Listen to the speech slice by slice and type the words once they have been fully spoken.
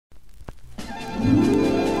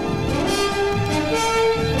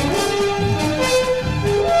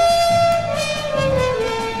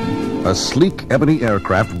A sleek ebony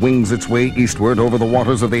aircraft wings its way eastward over the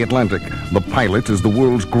waters of the Atlantic. The pilot is the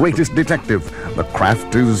world's greatest detective. The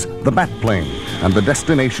craft is the Bat Plane, and the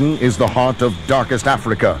destination is the heart of darkest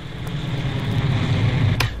Africa.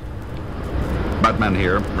 Batman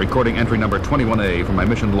here, recording entry number 21A from my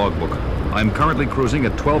mission logbook. I'm currently cruising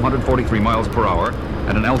at 1,243 miles per hour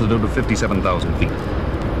at an altitude of 57,000 feet.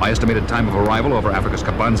 My estimated time of arrival over Africa's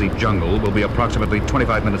Kabanzi jungle will be approximately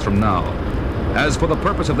 25 minutes from now. As for the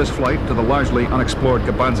purpose of this flight to the largely unexplored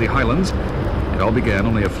Kabanzi Highlands, it all began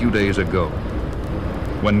only a few days ago,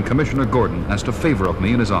 when Commissioner Gordon asked a favor of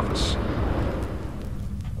me in his office.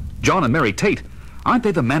 John and Mary Tate, aren't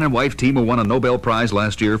they the man and wife team who won a Nobel Prize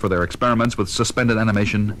last year for their experiments with suspended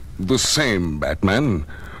animation? The same, Batman.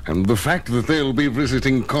 And the fact that they'll be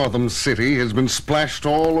visiting Gotham City has been splashed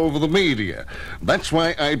all over the media. That's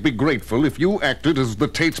why I'd be grateful if you acted as the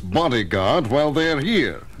Tate's bodyguard while they're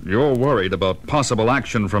here. You're worried about possible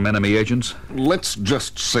action from enemy agents? Let's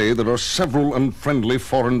just say there are several unfriendly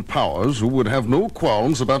foreign powers who would have no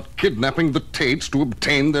qualms about kidnapping the Tates to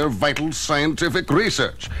obtain their vital scientific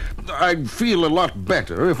research. I'd feel a lot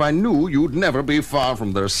better if I knew you'd never be far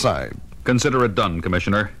from their side. Consider it done,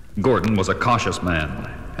 Commissioner. Gordon was a cautious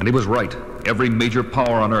man. And he was right. Every major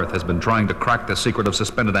power on Earth has been trying to crack the secret of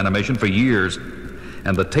suspended animation for years.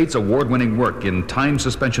 And the Tate's award-winning work in time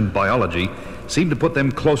suspension biology seemed to put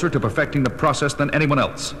them closer to perfecting the process than anyone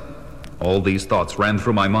else. All these thoughts ran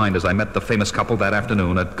through my mind as I met the famous couple that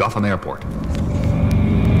afternoon at Gotham Airport.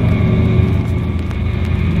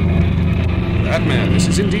 Batman, this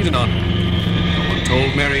is indeed an honor. No one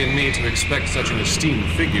told Mary and me to expect such an esteemed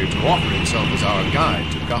figure to offer himself as our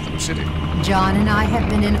guide to Gotham City. John and I have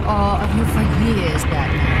been in awe of you for years,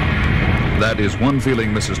 Batman. That is one feeling,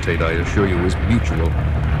 Mrs. Tate, I assure you, is mutual.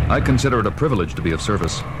 I consider it a privilege to be of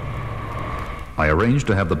service. I arranged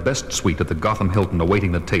to have the best suite at the Gotham Hilton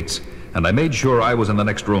awaiting the Tates, and I made sure I was in the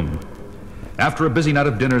next room. After a busy night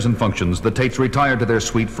of dinners and functions, the Tates retired to their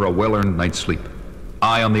suite for a well-earned night's sleep.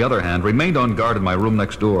 I, on the other hand, remained on guard in my room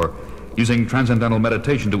next door, using transcendental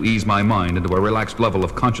meditation to ease my mind into a relaxed level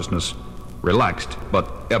of consciousness. Relaxed,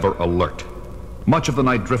 but ever alert. Much of the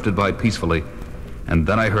night drifted by peacefully, and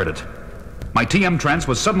then I heard it. My TM trance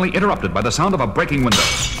was suddenly interrupted by the sound of a breaking window.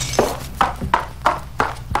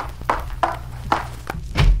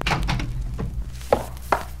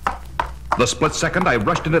 The split second I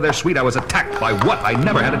rushed into their suite, I was attacked by what I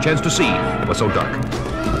never had a chance to see. It was so dark.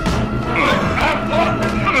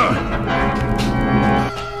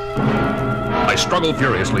 I struggled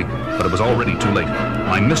furiously, but it was already too late.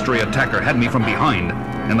 My mystery attacker had me from behind,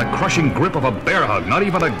 in the crushing grip of a bear hug not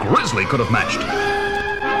even a grizzly could have matched.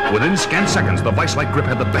 Within scant seconds, the vice-like grip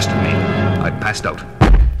had the best of me. I passed out.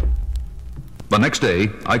 The next day,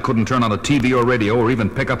 I couldn't turn on a TV or radio or even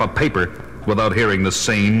pick up a paper without hearing the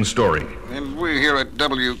same story. And we here at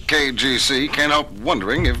WKGC can't help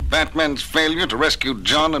wondering if Batman's failure to rescue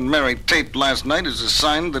John and Mary Tate last night is a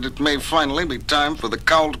sign that it may finally be time for the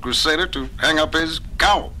cowled crusader to hang up his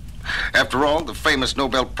cowl. After all, the famous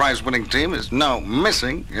Nobel Prize-winning team is now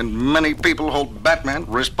missing, and many people hold Batman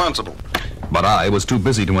responsible. But I was too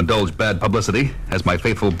busy to indulge bad publicity, as my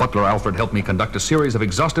faithful butler Alfred helped me conduct a series of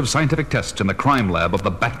exhaustive scientific tests in the crime lab of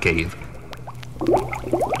the Batcave.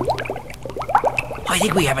 I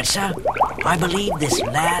think we have it, sir. I believe this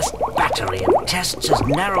last battery of tests has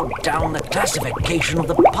narrowed down the classification of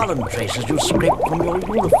the pollen traces you scraped from your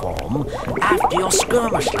uniform after your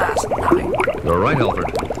skirmish last night. You're right,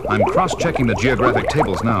 Alfred. I'm cross-checking the geographic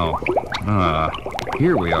tables now.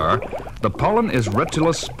 Here we are. The pollen is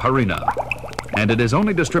Retulus parina, and it is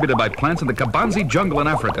only distributed by plants in the Kabanzi jungle in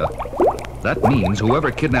Africa. That means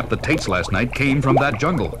whoever kidnapped the Tates last night came from that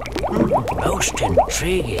jungle. Most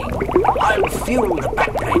intriguing. I'll fuel the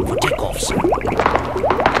Batplane for takeoff, sir.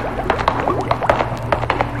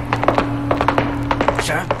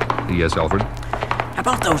 Sir? Yes, Alfred?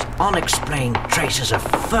 About those unexplained traces of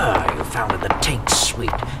fur you found in the Tate's suite,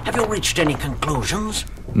 have you reached any conclusions?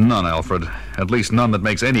 None, Alfred. At least none that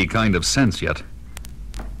makes any kind of sense yet.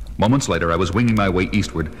 Moments later, I was winging my way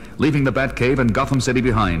eastward, leaving the Batcave and Gotham City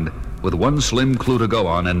behind, with one slim clue to go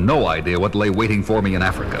on and no idea what lay waiting for me in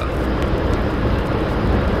Africa.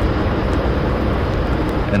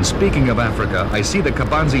 And speaking of Africa, I see the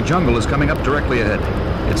Kabanzi jungle is coming up directly ahead.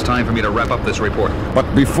 It's time for me to wrap up this report.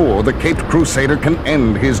 But before the Caped Crusader can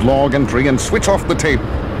end his log entry and switch off the tape...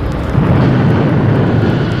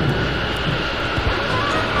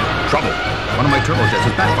 Trouble. One of my turbojets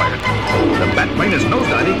has backfired. The Batplane is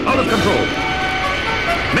nosediving out of control.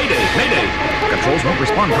 Mayday! Mayday! Controls won't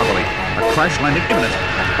respond properly. A crash landing imminent.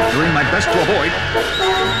 Doing my best to avoid.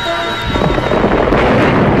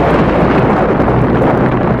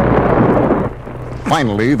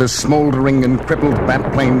 Finally, the smoldering and crippled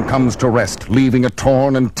Batplane comes to rest, leaving a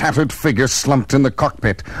torn and tattered figure slumped in the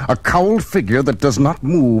cockpit. A cowled figure that does not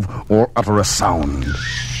move or utter a sound.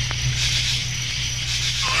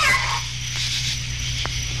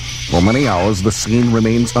 For many hours, the scene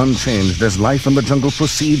remains unchanged as life in the jungle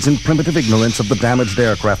proceeds in primitive ignorance of the damaged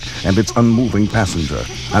aircraft and its unmoving passenger.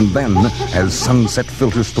 And then, as sunset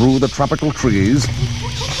filters through the tropical trees,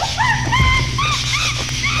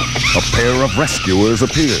 a pair of rescuers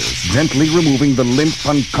appears, gently removing the limp,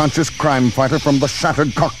 unconscious crime fighter from the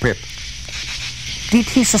shattered cockpit. Did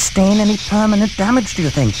he sustain any permanent damage, do you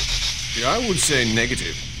think? I would say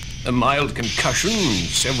negative. A mild concussion,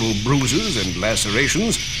 several bruises and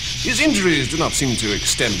lacerations. His injuries do not seem to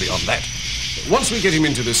extend beyond that. Once we get him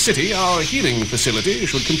into the city, our healing facility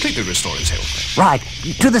should completely restore his health. Right.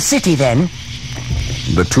 To the city, then.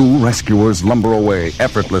 The two rescuers lumber away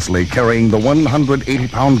effortlessly, carrying the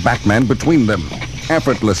 180-pound Batman between them.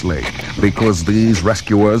 Effortlessly, because these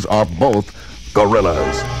rescuers are both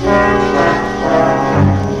gorillas.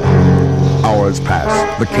 Hours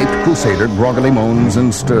pass. The Caped Crusader groggily moans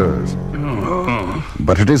and stirs.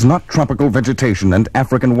 But it is not tropical vegetation and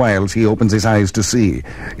African wilds he opens his eyes to see.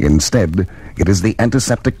 Instead, it is the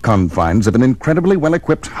antiseptic confines of an incredibly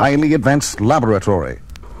well-equipped, highly advanced laboratory.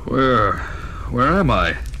 Where am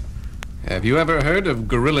I? Have you ever heard of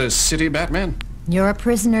Gorilla City, Batman? You're a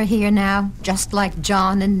prisoner here now, just like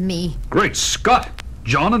John and me. Great Scott!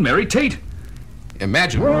 John and Mary Tate!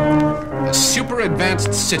 Imagine a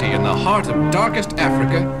super-advanced city in the heart of darkest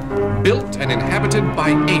Africa, built and inhabited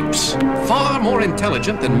by apes, far more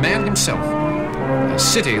intelligent than man himself. A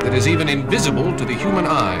city that is even invisible to the human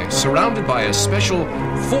eye, surrounded by a special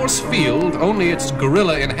force field only its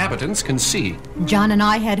gorilla inhabitants can see. John and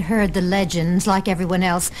I had heard the legends like everyone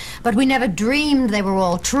else, but we never dreamed they were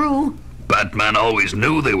all true. Batman always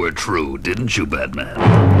knew they were true, didn't you, Batman?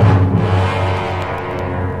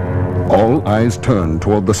 All eyes turn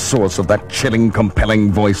toward the source of that chilling,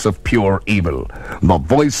 compelling voice of pure evil. The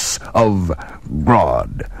voice of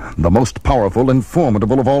Grodd, the most powerful and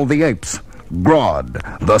formidable of all the apes.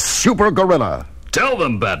 Grodd, the super gorilla. Tell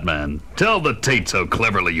them, Batman. Tell the Tates how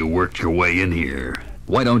cleverly you worked your way in here.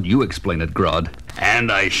 Why don't you explain it, Grodd?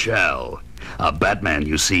 And I shall. Batman,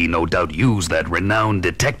 you see, no doubt used that renowned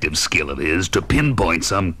detective skill of his to pinpoint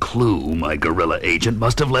some clue my gorilla agent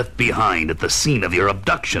must have left behind at the scene of your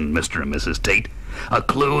abduction, Mr. and Mrs. Tate. A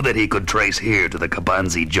clue that he could trace here to the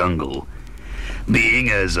Kabanzi jungle. Being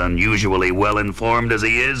as unusually well-informed as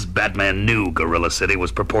he is, Batman knew Gorilla City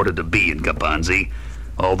was purported to be in Kabanzi,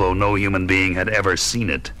 although no human being had ever seen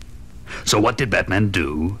it. So what did Batman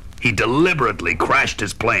do? He deliberately crashed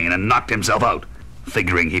his plane and knocked himself out,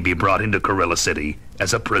 figuring he'd be brought into Gorilla City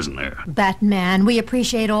as a prisoner. Batman, we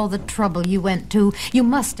appreciate all the trouble you went to. You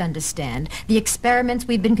must understand, the experiments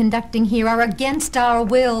we've been conducting here are against our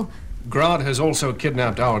will. Grodd has also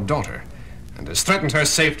kidnapped our daughter, and has threatened her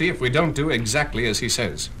safety if we don't do exactly as he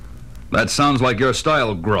says. That sounds like your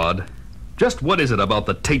style, Grodd. Just what is it about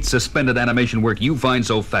the Tate suspended animation work you find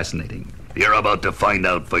so fascinating? You're about to find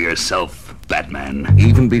out for yourself, Batman.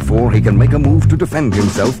 Even before he can make a move to defend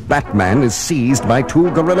himself, Batman is seized by two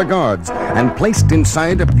gorilla guards and placed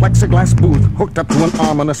inside a plexiglass booth hooked up to an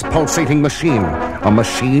ominous pulsating machine. A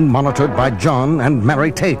machine monitored by John and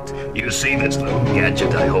Mary Tate. You see this little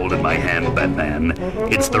gadget I hold in my hand, Batman?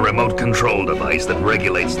 It's the remote control device that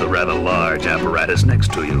regulates the rather large apparatus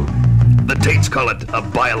next to you. The Tates call it a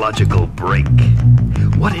biological brake.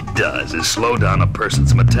 What it does is slow down a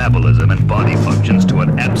person's metabolism and body functions to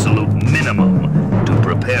an absolute minimum to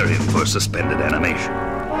prepare him for suspended animation.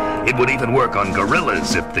 It would even work on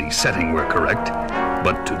gorillas if the setting were correct.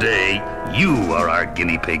 But today, you are our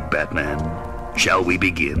guinea pig, Batman. Shall we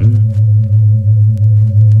begin?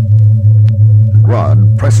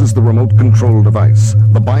 Grodd presses the remote control device.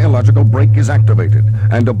 The biological brake is activated,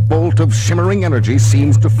 and a bolt of shimmering energy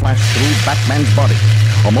seems to flash through Batman's body.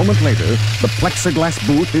 A moment later, the plexiglass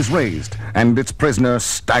booth is raised, and its prisoner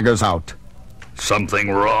staggers out. Something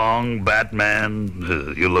wrong,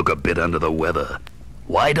 Batman? You look a bit under the weather.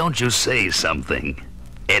 Why don't you say something?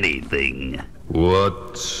 Anything.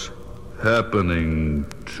 What's happening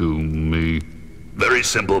to me? Very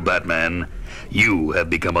simple, Batman. You have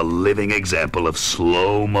become a living example of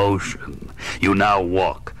slow motion. You now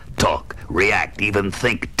walk, talk, react, even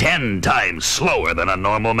think 10 times slower than a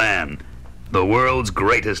normal man. The world's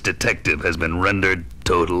greatest detective has been rendered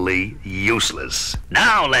totally useless.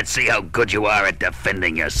 Now let's see how good you are at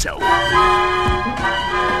defending yourself.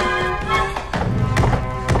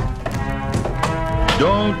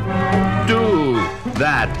 Don't do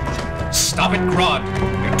that. Stop it, Grodd.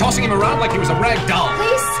 You're tossing him around like he was a rag doll.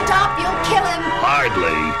 Please stop. You'll kill him. Hardly.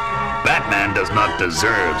 Batman does not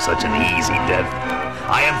deserve such an easy death.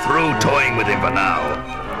 I am through toying with him for now.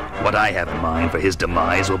 What I have in mind for his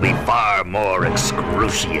demise will be far more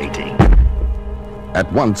excruciating.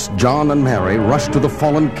 At once, John and Mary rush to the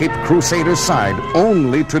fallen Cape Crusader's side,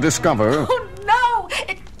 only to discover... Oh, no!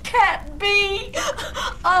 It can't be!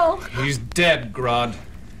 Oh. He's dead, Grodd.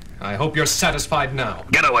 I hope you're satisfied now.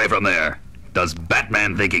 Get away from there. Does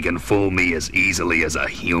Batman think he can fool me as easily as a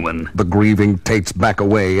human? The grieving Tates back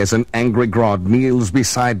away as an angry Grodd kneels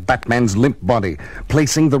beside Batman's limp body,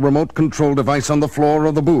 placing the remote control device on the floor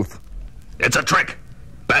of the booth. It's a trick.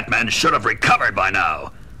 Batman should have recovered by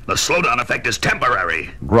now. The slowdown effect is temporary.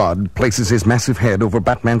 Grodd places his massive head over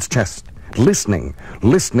Batman's chest, listening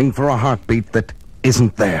for a heartbeat that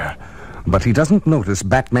isn't there. But he doesn't notice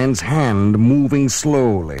Batman's hand moving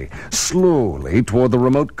slowly toward the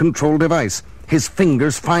remote control device. His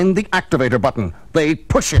fingers find the activator button. They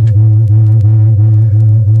push it.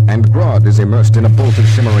 And Grodd is immersed in a bolt of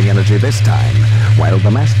shimmering energy this time, while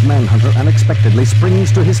the masked manhunter unexpectedly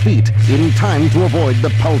springs to his feet in time to avoid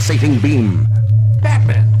the pulsating beam.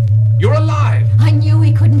 Batman, you're alive. I knew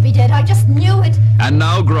he couldn't be dead. I just knew it. And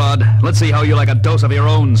now, Grodd, let's see how you like a dose of your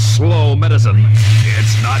own slow medicine.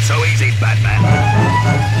 It's not so easy, Batman.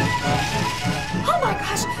 Oh, my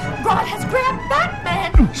gosh! Grodd has grabbed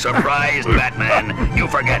Batman! Surprised, Batman. You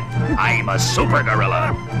forget, I'm a super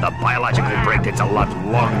gorilla. The biological break takes a lot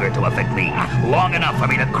longer to affect me. Long enough for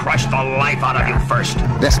me to crush the life out of you first.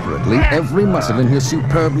 Desperately, every muscle in his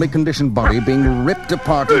superbly conditioned body being ripped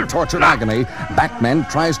apart in tortured agony, Batman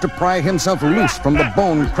tries to pry himself loose from the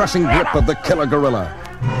bone-crushing grip of the killer gorilla.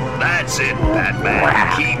 That's it,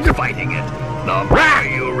 Batman. Keep fighting it. The more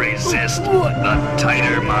you resist, the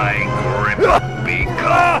tighter my grip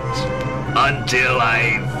becomes. Until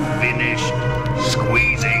I've finished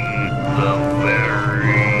squeezing the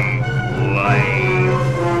very life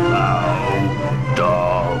out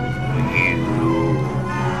of you.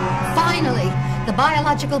 Finally, the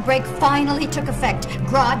biological break finally took effect.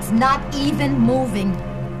 Grodd's not even moving.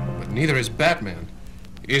 But neither is Batman.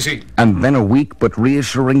 Is he? And then a weak but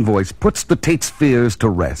reassuring voice puts the Tate's fears to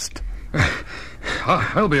rest.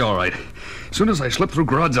 I'll be all right. As soon as I slip through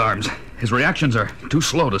Grodd's arms, his reactions are too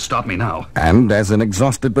slow to stop me now. And as an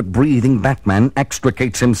exhausted but breathing Batman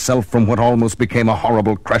extricates himself from what almost became a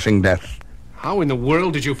horrible crashing death. How in the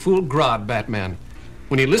world did you fool Grodd, Batman?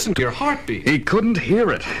 When he listened to your heartbeat. He couldn't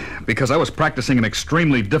hear it, because I was practicing an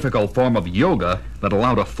extremely difficult form of yoga that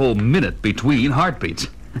allowed a full minute between heartbeats.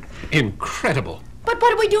 Incredible. But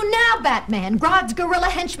what do we do now, Batman? Grodd's gorilla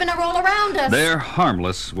henchmen are all around us. They're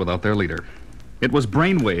harmless without their leader. It was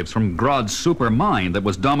brainwaves from Grodd's super mind that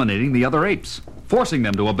was dominating the other apes, forcing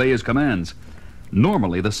them to obey his commands.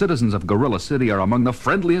 Normally, the citizens of Gorilla City are among the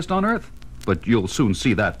friendliest on Earth, but you'll soon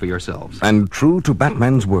see that for yourselves. And true to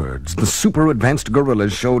Batman's words, the super-advanced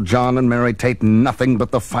gorillas showed John and Mary Tate nothing but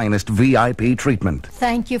the finest VIP treatment.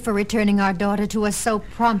 Thank you for returning our daughter to us so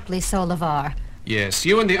promptly, Solovar. Yes,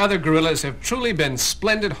 you and the other gorillas have truly been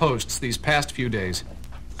splendid hosts these past few days.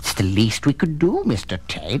 It's the least we could do, Mr.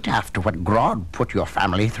 Tate, after what Grodd put your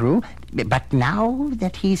family through. But now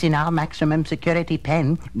that he's in our maximum security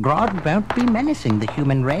pen, Grodd won't be menacing the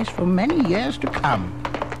human race for many years to come.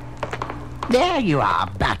 There you are,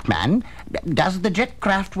 Batman. Does the jet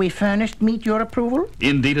craft we furnished meet your approval?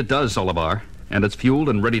 Indeed it does, Solovar, and it's fueled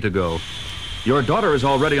and ready to go. Your daughter is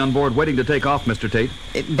already on board waiting to take off, Mr. Tate.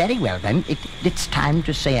 Very well, then. It's time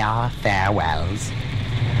to say our farewells.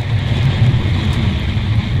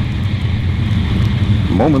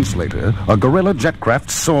 Moments later, a gorilla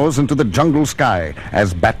jetcraft soars into the jungle sky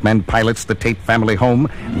as Batman pilots the Tate family home,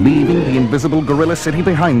 leaving the invisible Gorilla City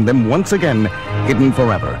behind them once again, hidden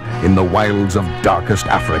forever in the wilds of darkest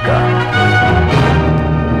Africa.